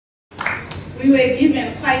We were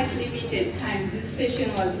given quite limited time. This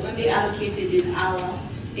session was only allocated an hour,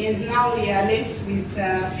 and now we are left with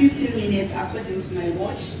 15 minutes according to my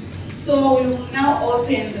watch. So we will now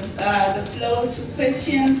open the floor to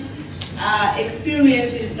questions,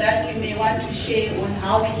 experiences that we may want to share on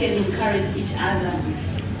how we can encourage each other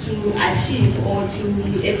to achieve or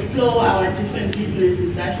to explore our different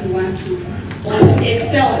businesses that we want to, or to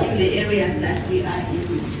excel in the areas that we are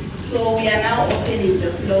in. So we are now opening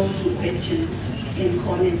the floor to questions and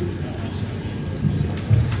comments.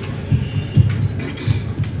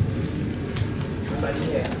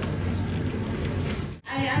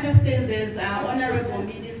 I understand there's an honorable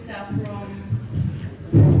minister from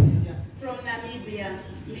Namibia.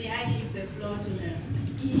 May I give the floor to her?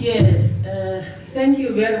 Yes, thank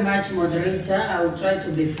you very much, moderator. I will try to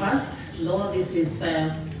be fast. Though this is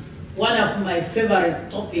one of my favorite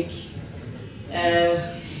topics.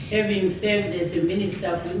 Having served as a Minister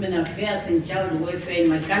of Women Affairs and Child Welfare in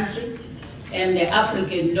my country, and the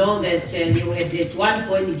African know that they had at one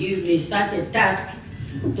point given me such a task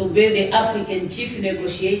to be the African chief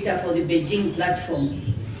negotiator for the Beijing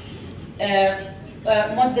platform.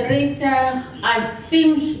 Moderator, I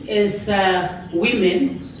think as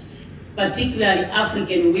women, particularly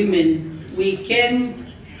African women, we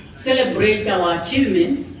can celebrate our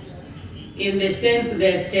achievements in the sense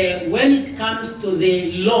that when it comes to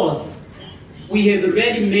the laws, we have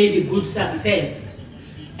already made good success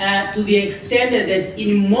to the extent that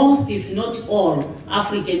in most, if not all,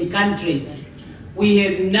 African countries, we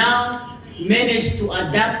have now managed to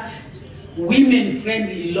adapt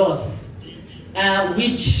women-friendly laws,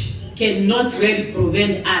 which cannot really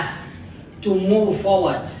prevent us to move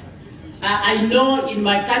forward. I know in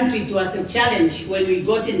my country it was a challenge when we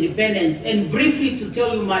got independence, and briefly to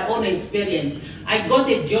tell you my own experience, I got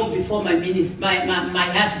a job before my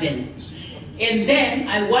husband, and then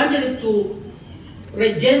I wanted to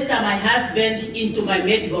register my husband into my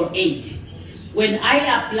medical aid. When I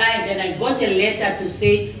applied, and I got a letter to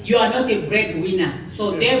say, you are not a breadwinner,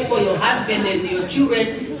 so therefore your husband and your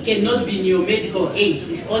children cannot be in your medical aid,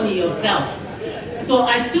 it's only yourself. So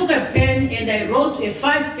I took a pen and I wrote a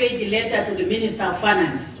 5-page letter to the Minister of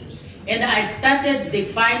Finance. And I started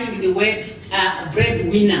defining the word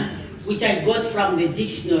breadwinner, which I got from the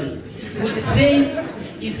dictionary, which says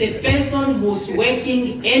is a person who's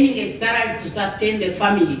working, earning a salary to sustain the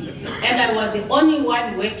family. And I was the only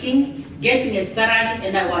one working, getting a salary,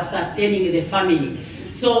 and I was sustaining the family.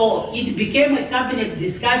 So it became a cabinet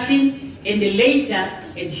discussion, and later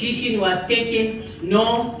a decision was taken.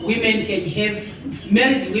 No, women can have,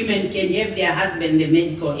 married women can have their husband the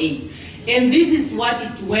medical aid. And this is what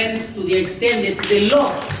it went to the extent that the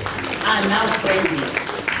laws are now friendly.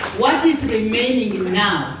 What is remaining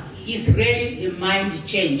now is really the mind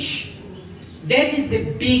change. That is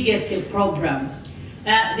the biggest problem.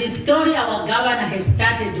 The story our governor has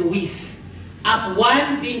started with, of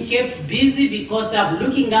one being kept busy because of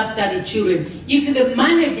looking after the children. If the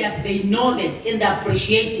managers, they know that and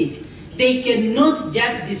appreciate it, they cannot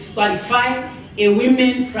just disqualify a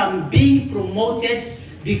woman from being promoted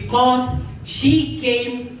because she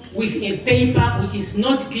came with a paper which is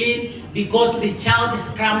not clean because the child is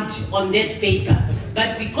cramped on that paper.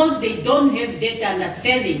 But because they don't have that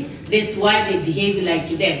understanding, that's why they behave like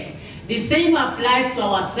that. The same applies to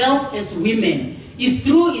ourselves as women. It's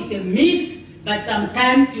true, it's a myth, but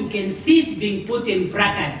sometimes you can see it being put in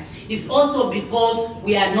brackets. It's also because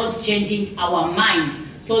we are not changing our mind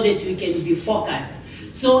so that we can be focused.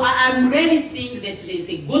 So I'm really seeing that there's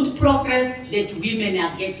a good progress that women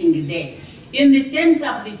are getting there. In the terms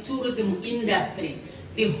of the tourism industry,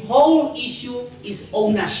 the whole issue is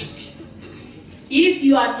ownership. If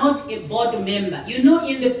you are not a board member, you know,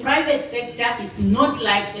 in the private sector, it's not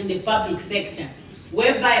like in the public sector,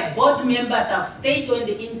 whereby board members of state-owned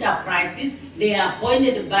enterprises, they are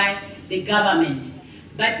appointed by the government.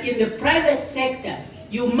 But in the private sector,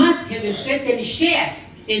 you must have a certain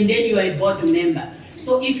shares, and then you are a board member.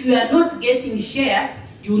 So if you are not getting shares,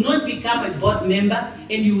 you will not become a board member,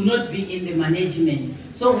 and you will not be in the management.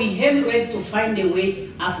 So we have to find a way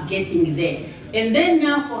of getting there. And then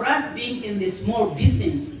now for us being in the small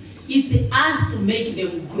business, it's us to make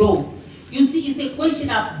them grow. You see, it's a question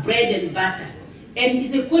of bread and butter. And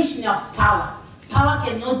it's a question of power. Power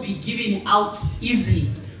cannot be given out easily.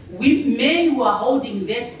 We men who are holding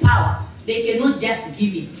that power, they cannot just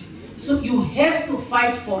give it. So you have to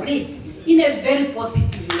fight for it in a very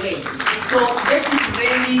positive way. So that is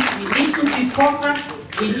really, we need to be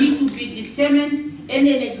focused, we need to be determined, and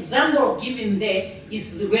an example given there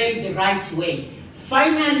is really the right way.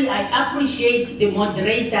 Finally, I appreciate the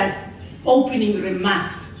moderator's opening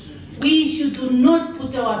remarks, we should not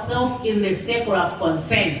put ourselves in the circle of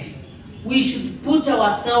consent. We should put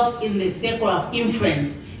ourselves in the circle of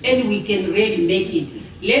influence, and we can really make it.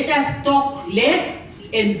 Let us talk less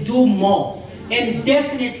and do more, and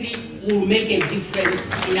definitely will make a difference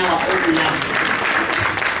in our own lives.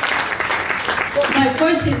 My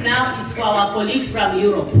question now is for our colleagues from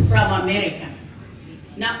Europe, from America.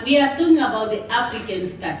 Now, we are talking about the African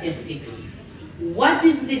statistics. What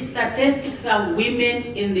is the statistics of women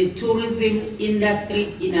in the tourism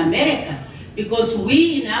industry in America? Because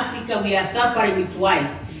we in Africa, we are suffering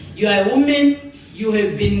twice. You are a woman, you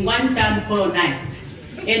have been one time colonized.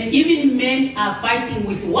 And even men are fighting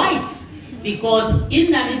with whites, because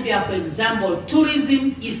in Namibia, for example,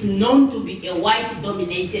 tourism is known to be a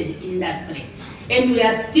white-dominated industry. And we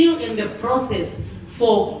are still in the process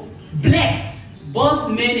for blacks, both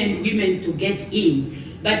men and women, to get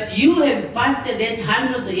in. But you have passed that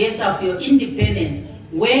 100 years of your independence.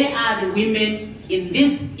 Where are the women in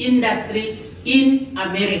this industry in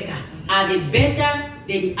America? Are they better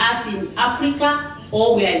than us in Africa?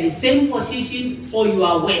 Or we are in the same position, or you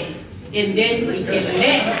are worse, and then we can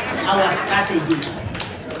learn our strategies.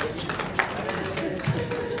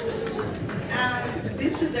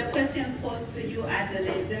 This is a question posed to you,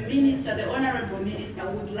 Adele. The minister, the honorable minister,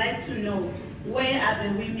 would like to know where are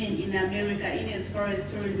the women in America in as far as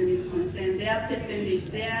tourism is concerned, their percentage,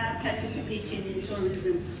 their participation in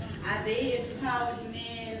tourism. Are they at par with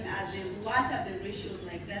men? What are the ratios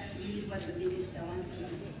like? That's really what the minister wants to know.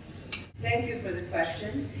 Thank you for the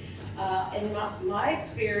question. In my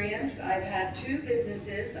experience, I've had two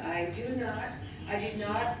businesses. I did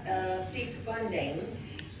not seek funding,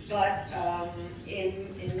 but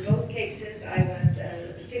in both cases, I was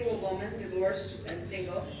a single woman, divorced and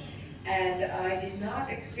single, and I did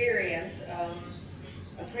not experience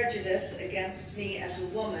a prejudice against me as a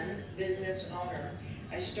woman business owner.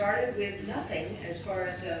 I started with nothing as far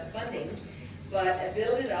as funding, but I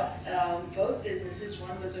built it up, both businesses.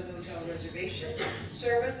 One was a hotel reservation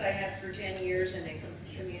service I had for 10 years in a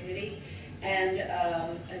community, and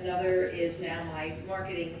another is now my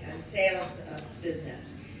marketing and sales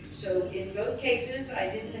business. So in both cases, I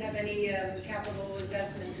didn't have any capital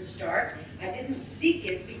investment to start. I didn't seek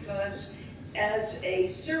it because as a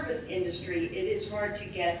service industry, it is hard to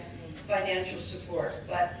get financial support.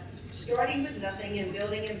 But starting with nothing and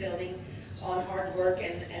building on hard work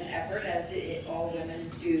and effort, as all women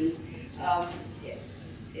do,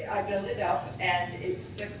 I built it up and it's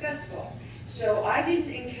successful. So I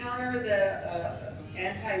didn't encounter the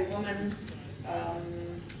anti-woman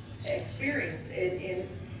experience.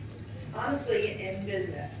 Honestly, in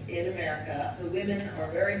business in America, the women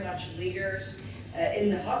are very much leaders. In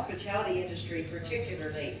the hospitality industry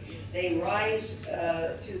particularly, they rise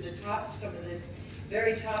to the top. Some of the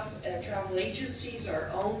very top travel agencies are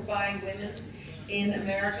owned by women in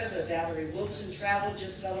America. The Valerie Wilson Travel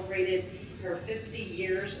just celebrated her 50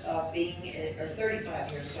 years of being, or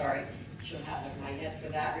 35 years, sorry. She'll have it in my head for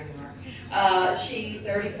that remark. She,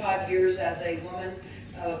 35 years as a woman,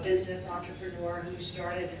 a business entrepreneur who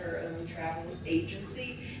started her own travel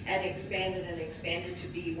agency and expanded to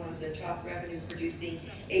be one of the top revenue producing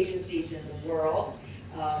agencies in the world.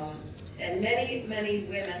 And many, many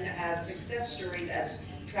women have success stories as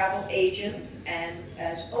travel agents and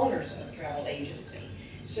as owners of travel agency.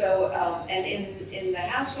 So, and in the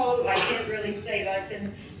household, I can't really say that I've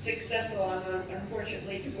been successful. I'm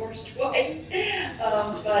unfortunately divorced twice.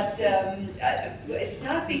 But it's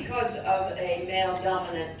not because of a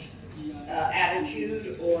male-dominant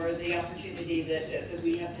attitude or the opportunity that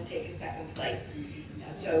we have to take a second place.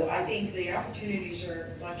 So I think the opportunities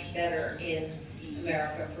are much better in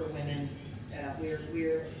America for women.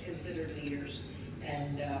 We're considered leaders,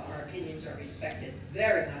 and our opinions are respected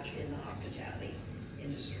very much in the hospitality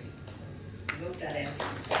industry. I hope that answers your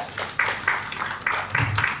question.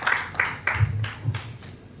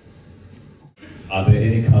 Are there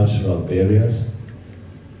any cultural barriers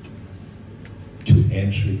to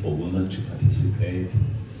entry for women to participate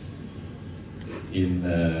in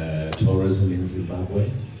tourism in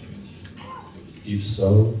Zimbabwe? If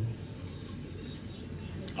so,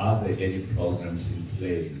 are there any programs in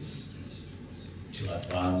place to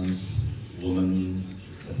advance women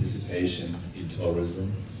participation in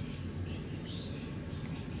tourism?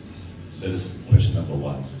 That is question number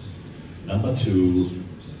one. Number two,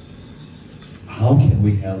 how can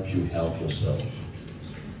we help you help yourself?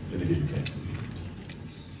 Let me do it again.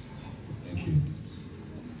 Thank you.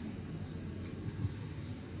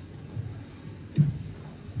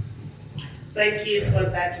 Thank you for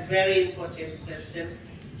that very important question.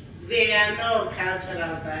 There are no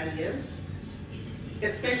cultural barriers.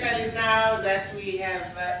 especially now that we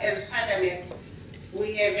have, as Parliament,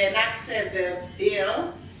 we have enacted a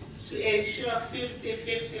bill to ensure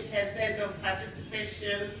 50% of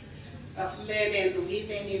participation of men and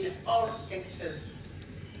women in all sectors.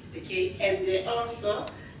 Okay, and also,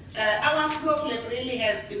 our problem really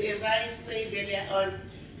has been, as I said earlier on,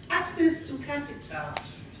 access to capital,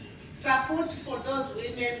 support for those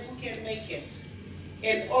women who can make it,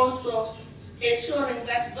 and also ensuring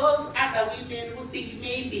that those other women who think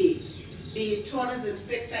maybe the tourism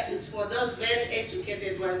sector is for those very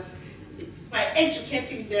educated ones, by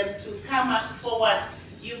educating them to come up forward.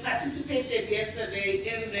 You participated yesterday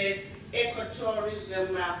in the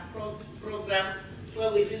ecotourism program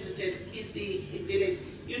where we visited BC village.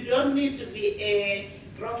 You don't need to be a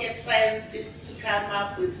rocket scientist to come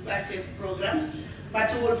up with such a program,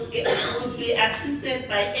 but would be assisted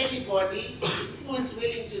by anybody who is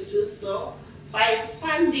willing to do so by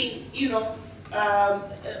funding,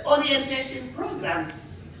 orientation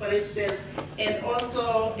programs, for instance, and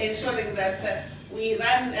also ensuring that we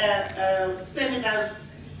run seminars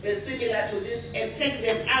similar to this and take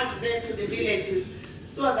them out there to the villages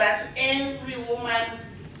so that every woman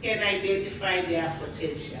can identify their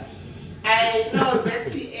potential. I know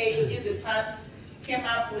ZTA in the past came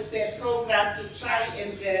up with a program to try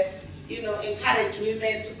and encourage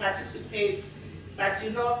women to participate, but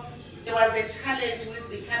there was a challenge with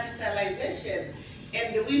the capitalization,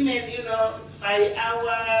 and the women, by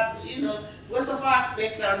our, most of our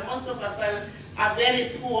background, most of us are very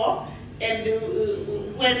poor, and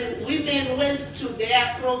when women went to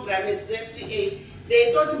their program at ZTA,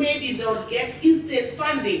 they thought maybe they would get instant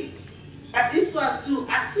funding, but this was to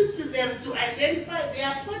assist them to identify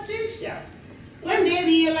their potential. When they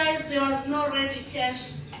realized there was no ready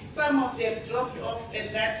cash, some of them dropped off, and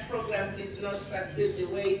that program did not succeed the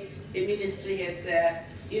way the ministry had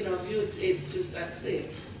viewed it to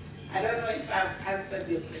succeed. I don't know if I've answered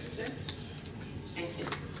your question. Thank you.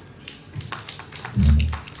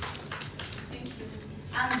 Thank you.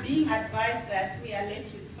 I'm being advised that we are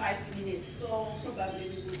left with 5 minutes, so probably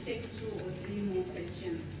we will take 2 or 3 more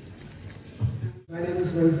questions. My name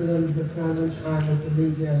is Rosalind McClelland. I'm with the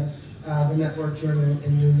Media, the Network Journal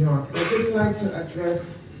in New York. I'd just like to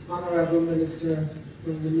address Honorable Minister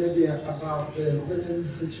from Namibia about the women's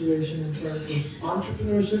situation in terms of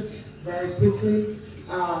entrepreneurship very quickly.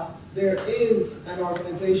 There is an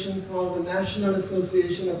organization called the National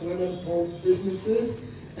Association of Women-Owned Businesses,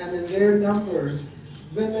 and in their numbers,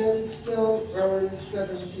 women still earn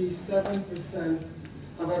 77%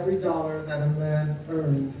 of every dollar that a man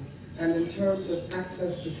earns. And in terms of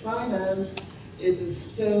access to finance, it is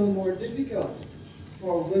still more difficult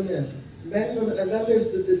for women. Many women, and then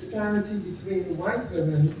there's the disparity between white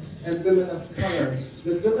women and women of color.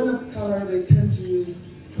 With women of color, they tend to use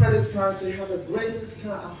credit cards. They have a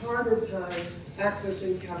harder time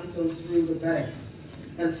accessing capital through the banks.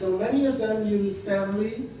 And so many of them use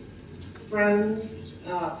family, friends,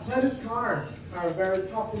 credit cards are a very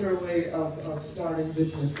popular way of starting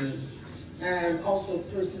businesses, and also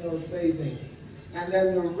personal savings. And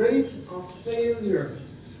then the rate of failure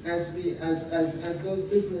as those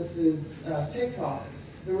businesses take off,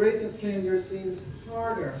 the rate of failure seems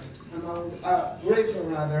harder greater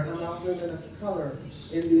among women of color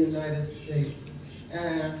in the United States.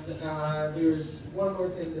 And there's one more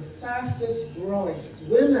thing, the fastest growing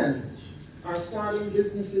women are starting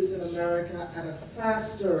businesses in America at a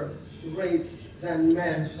faster rate than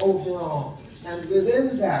men overall. And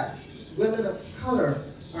within that, women of color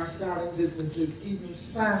are starting businesses even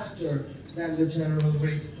faster than the general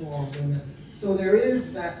rate for women. So there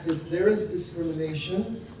is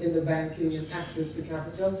discrimination in the banking and access to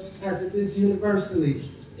capital, as it is universally,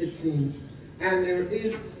 it seems. And there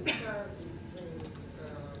is disparity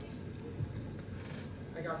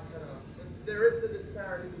between, there is the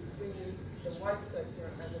disparity between the white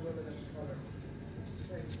sector and the women of color.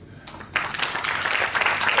 Thank you.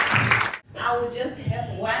 I will just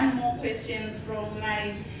have one more question from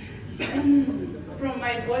my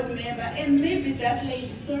board member, and maybe that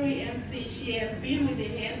lady, sorry MC, she has been with the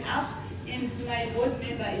hand up, and my board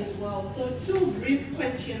member as well. So 2 brief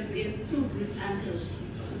questions and 2 brief answers.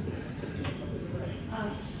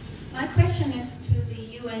 My question is to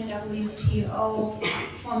the UNWTO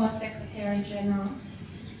former Secretary General.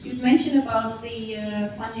 You've mentioned about the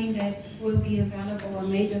funding that will be available or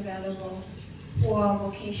made available for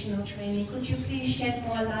vocational training. Could you please shed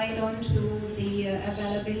more light onto the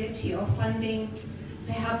availability of funding,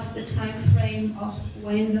 perhaps the time frame of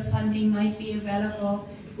when the funding might be available?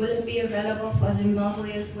 Will it be available for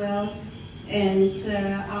Zimbabwe as well? And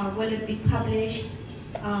will it be published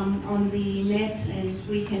on the net, and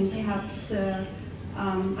we can perhaps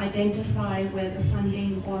identify where the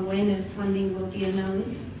funding or when the funding will be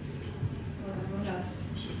announced?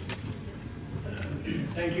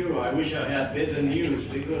 Thank you. I wish I had better news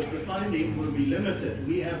because the funding will be limited.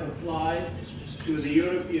 We have applied to the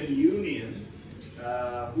European Union,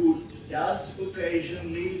 who does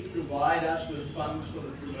occasionally provide us with funds for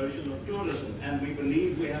the promotion of tourism, and we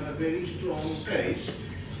believe we have a very strong case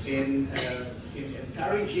in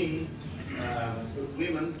encouraging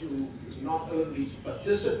women to not only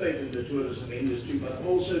participate in the tourism industry, but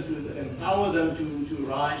also to empower them to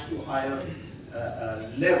rise to higher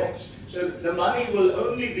levels. So the money will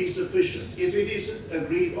only be sufficient if it is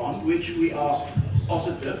agreed on, which we are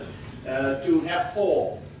positive, to have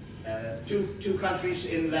two countries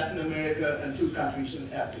in Latin America and 2 countries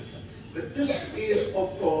in Africa. But this is,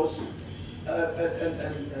 of course,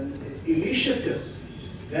 an initiative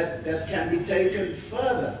that can be taken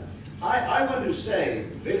further. I want to say,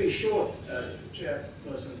 very short,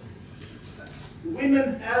 Chairperson,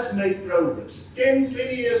 women has made progress. 10,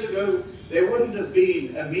 20 years ago, there wouldn't have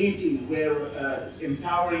been a meeting where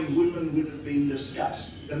empowering women would have been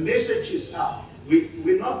discussed. The message is out.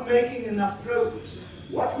 We're not making enough progress.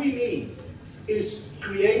 What we need is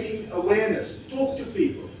creating awareness. Talk to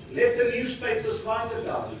people. Let the newspapers write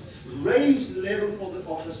about it. Raise the level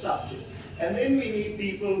of the subject. And then we need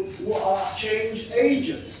people who are change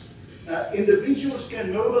agents. Individuals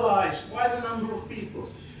can mobilize quite a number of people.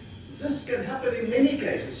 This can happen in many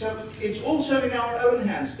cases. So it's also in our own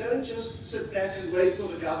hands. Don't just sit back and wait for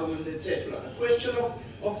the government, etc. A question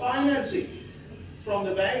of financing from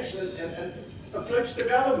the banks and approach the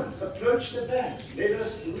government, approach the banks. Let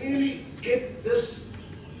us really get this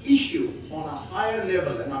issue on a higher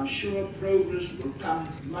level, and I'm sure progress will come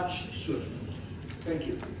much sooner. Thank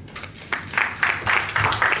you.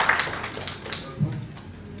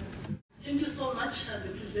 Thank you so much, the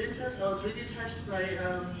presenters. I was really touched by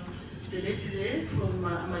the lady there from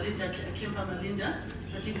Amalinda.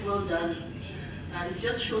 I think well done. It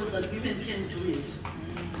just shows that women can do it.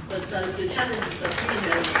 But the challenges that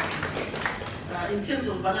women have, in terms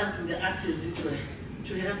of balancing the act, as it were,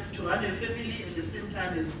 to run a family at the same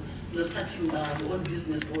time as starting your own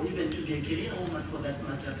business, or even to be a career woman for that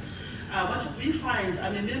matter. What we find,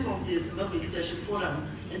 I'm a member of the Zimbabwe Leadership Forum,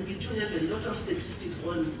 and we do have a lot of statistics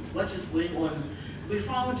on what is going on. We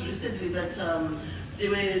found recently that there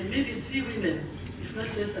were maybe 3 women, if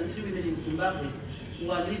not less than 3 women in Zimbabwe, who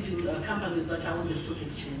are leading companies that are on the stock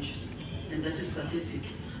exchange, and that is pathetic.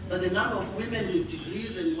 But the number of women with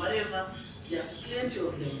degrees and whatever, there's plenty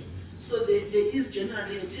of them. So there is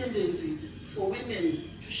generally a tendency for women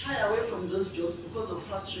to shy away from those jobs because of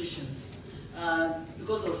frustrations,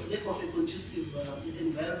 because of lack of a conducive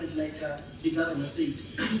environment, like the governor said.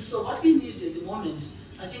 So what we need at the moment,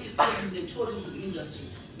 I think, is in the tourism industry,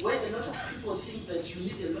 where a lot of people think that you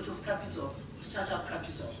need a lot of capital, startup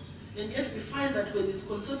capital. And yet we find that when it's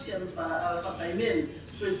consortium by men,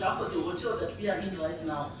 for example, the hotel that we are in right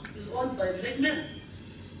now is owned by black men.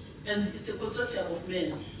 And it's a consortium of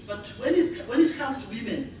men. But when it comes to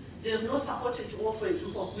women, there's no support at all for a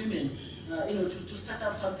group of women to start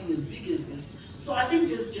up something as big as this. So I think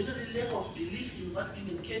there's generally lack of belief in what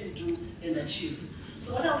women can do and achieve.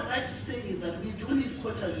 So what I would like to say is that we do need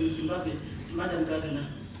quotas in Zimbabwe, Madam Governor.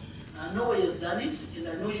 Norway has done it, and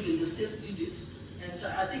I know even the states did it. And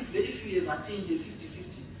I think very few have attained the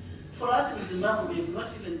 50-50. For us in Zimbabwe, we have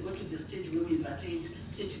not even got to the stage where we've attained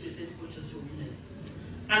 30% quotas for women.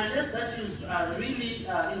 Unless that is really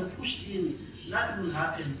pushed in, nothing will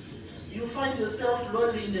happen. You find yourself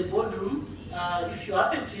lonely in a boardroom. If you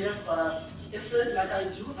happen to have a friend like I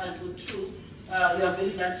do, I've got 2, you are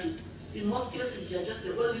very lucky. In most cases, you are just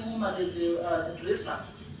the only woman as a dresser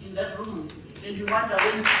in that room, and you wonder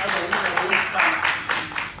when other women are going to come.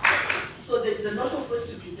 So there's a lot of work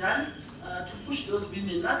to be done to push those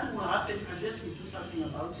women. Nothing will happen unless we do something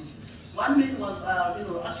about it. One man was,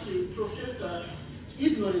 actually professed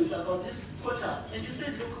ignorance about this quota, and he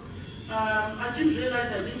said, look, I didn't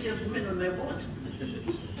realize I didn't have women on my board.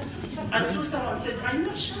 Until someone said, are you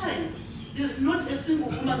not shy? There's not a single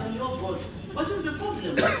woman on your board. What is the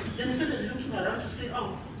problem? Then he started looking around to say,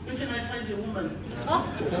 oh, where can I find a woman?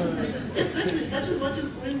 Exactly, that is what is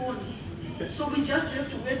going on. So we just have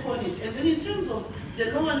to work on it. And then in terms of the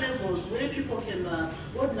lower levels where people can,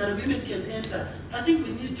 ordinary women can enter, I think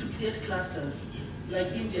we need to create clusters like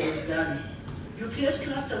India has done. You create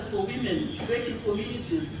clusters for women to work in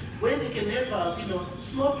communities where they can have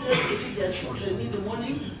small place to leave their children in the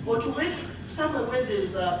morning, or to work somewhere where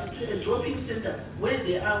there's a dropping center where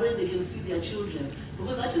they are, where they can see their children.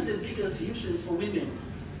 Because that is the biggest influence for women.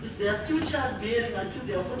 If they are still childbearing until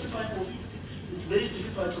they are 45 or 50, it's very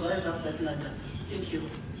difficult to rise up that ladder. Thank you.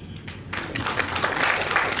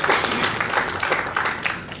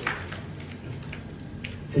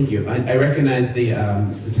 Thank you. I recognize the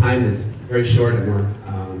time is very short and we're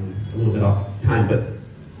a little bit off time, but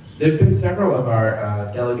there's been several of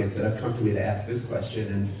our delegates that have come to me to ask this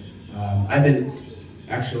question, and I've been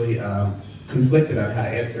actually conflicted on how to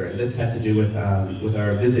answer it. This had to do with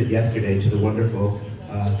our visit yesterday to the wonderful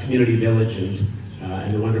community village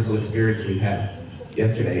and the wonderful experience we had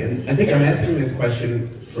yesterday. And I think I'm asking this question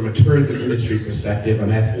from a tourism industry perspective.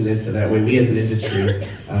 I'm asking this so that way we as an industry,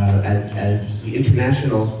 as the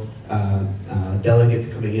international delegates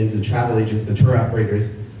coming in, the travel agents, the tour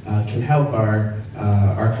operators, can help our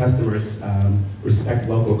customers respect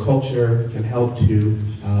local culture, can help to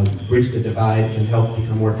bridge the divide, can help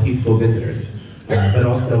become more peaceful visitors, but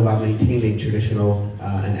also while maintaining traditional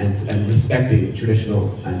and respecting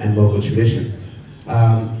traditional and local tradition.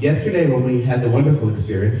 Yesterday, when we had the wonderful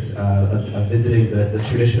experience of visiting the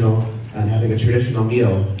traditional and having a traditional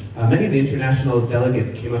meal, many of the international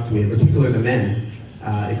delegates came up to me, in particular the men,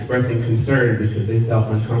 expressing concern because they felt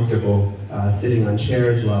uncomfortable sitting on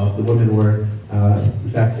chairs while the women were, in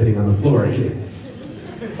fact, sitting on the floor eating.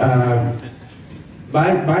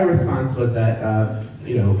 My response was that,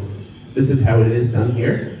 this is how it is done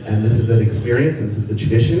here, and this is an experience, and this is the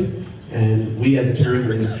tradition, and we as a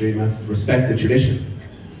tourism industry must respect the tradition.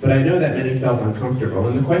 But I know that many felt uncomfortable,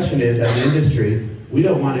 and the question is, as an industry, we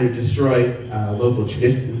don't want to destroy local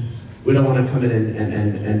tradition. We don't want to come in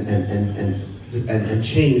and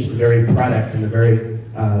change the very product and the very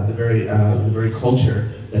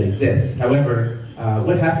culture that exists. However,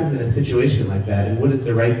 what happens in a situation like that, and what is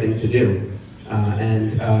the right thing to do?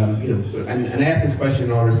 And I ask this question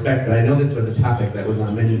in all respect, but I know this was a topic that was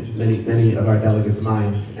on many of our delegates'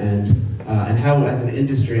 minds, and how, as an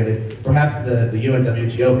industry, and perhaps the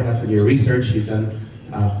UNWTO, perhaps in your research, you've done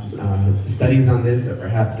studies on this, or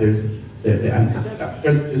perhaps this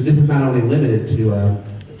is not only limited to our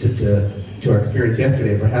experience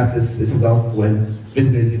yesterday. Perhaps this is also when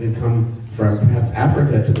visitors even come from perhaps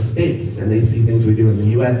Africa to the States, and they see things we do in the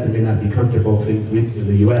U.S. and may not be comfortable things we do in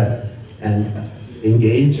the U.S. and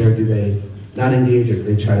engage, or do they not engage, or do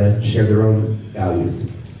they try to share their own values?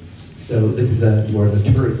 So this is more of a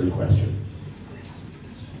tourism question.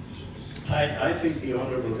 I think the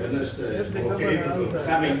Honourable Minister is more capable of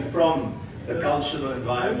coming from the cultural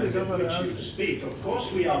environment in which you speak. Of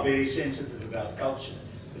course we are very sensitive about culture,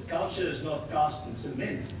 but culture is not cast in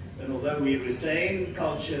cement. And although we retain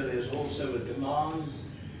culture, there's also a demand,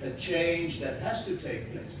 a change that has to take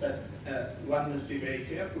place. But one must be very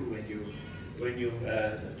careful when you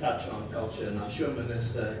touch on culture, and I'm sure,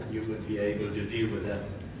 Minister, you would be able to deal with that.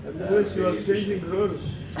 She was changing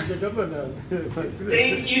roles. She's a governor.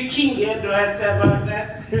 Thank you, King Edward, about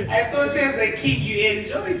that. I thought as a king you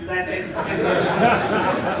enjoyed that experience.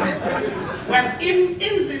 But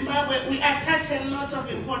in Zimbabwe, we attach a lot of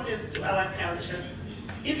importance to our culture.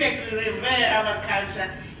 In fact, we revere our culture.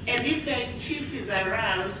 And if a chief is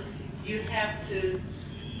around, you have to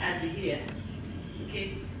adhere.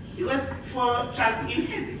 Okay? Because you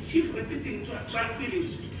had the chief repeating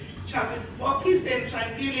tranquility. For peace and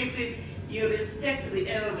tranquility, you respect the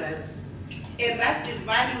elders. And that's the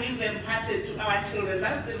value we've imparted to our children.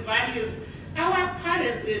 That's the values our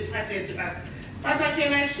parents imparted to us. But I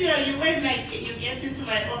can assure you, when you get into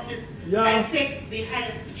my office, I take the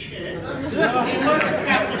highest chair. The most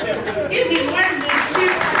comfortable. Even when the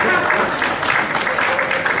chief comes,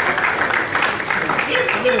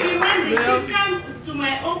 even when the chief comes to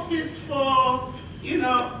my office for,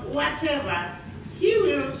 whatever, he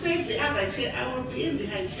will take the other chair, I will be in the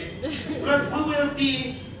high chair. Because we will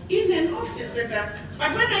be in an office setup.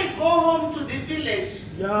 But when I go home to the village,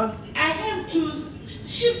 I have to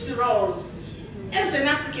shift roles. As an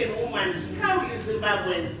African woman, proudly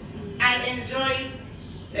Zimbabwean, I enjoy,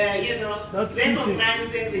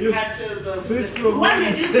 recognizing the cultures of Zimbabwe. We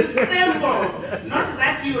wanted you to sample, not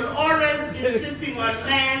that you will always be sitting on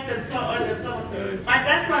lands and so on and so on. But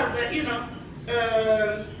that was,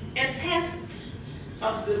 a test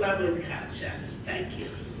of Zimbabwean culture. Thank you.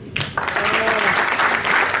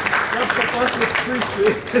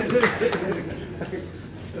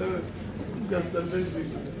 That's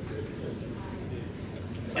amazing.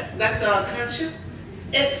 But that's our culture.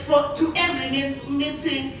 To every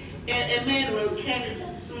meeting, a man will carry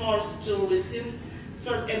a small stool with him,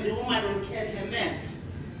 and the woman will carry her mat.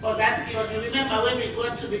 Or that cloth. Remember when we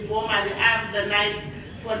got to the Boma the night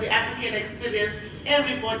for the African experience,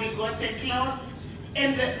 everybody got a cloth.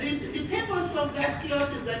 And the purpose of that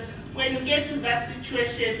cloth is that when you get to that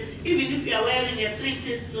situation, even if you are wearing a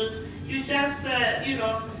three-piece suit, you just,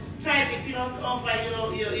 tie the clothes over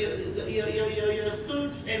your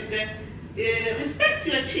suit and respect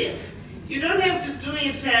your chief. You don't have to do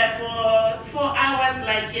it for 4 hours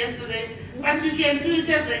like yesterday, but you can do it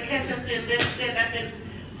as a courtesy and then stand up and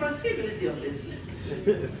proceed with your business.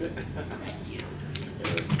 Thank you.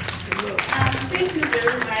 Thank you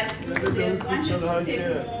very much. We wanted to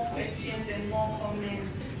take more questions and more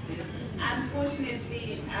comments.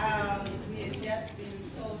 Unfortunately, we have just been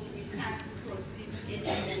told we can't proceed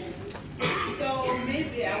anymore. So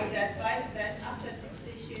maybe I would advise that after this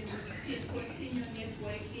session, we can continue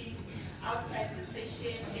networking outside the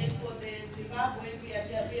session. And for the Zimbabwean, we are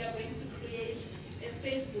going to create a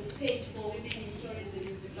Facebook